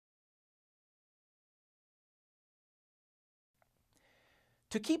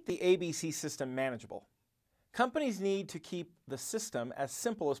To keep the ABC system manageable, companies need to keep the system as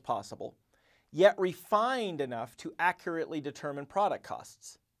simple as possible, yet refined enough to accurately determine product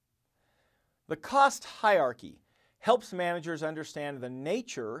costs. The cost hierarchy helps managers understand the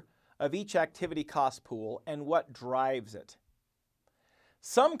nature of each activity cost pool and what drives it.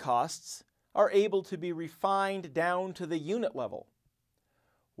 Some costs are able to be refined down to the unit level,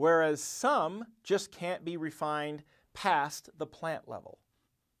 whereas some just can't be refined past the plant level.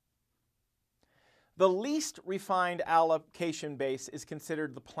 The least refined allocation base is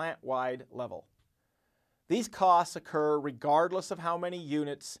considered the plant-wide level. These costs occur regardless of how many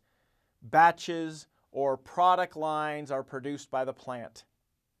units, batches, or product lines are produced by the plant.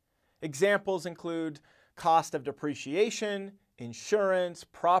 Examples include cost of depreciation, insurance,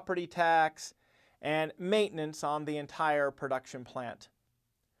 property tax, and maintenance on the entire production plant.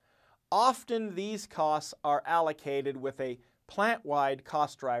 Often these costs are allocated with a plant-wide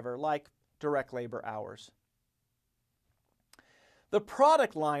cost driver like direct labor hours. The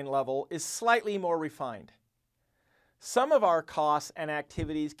product line level is slightly more refined. Some of our costs and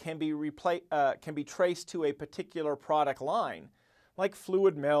activities can be traced to a particular product line, like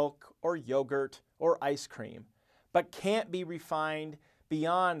fluid milk or yogurt or ice cream, but can't be refined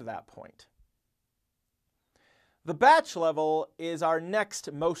beyond that point. The batch level is our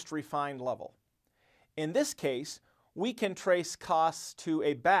next most refined level. In this case, we can trace costs to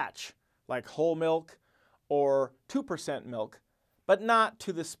a batch, like whole milk or 2% milk, but not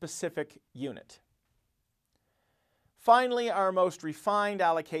to the specific unit. Finally, our most refined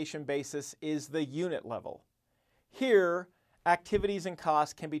allocation basis is the unit level. Here, activities and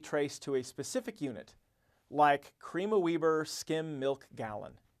costs can be traced to a specific unit, like cream of Weber skim milk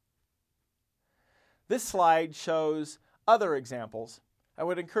gallon. This slide shows other examples. I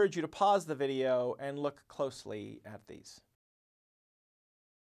would encourage you to pause the video and look closely at these.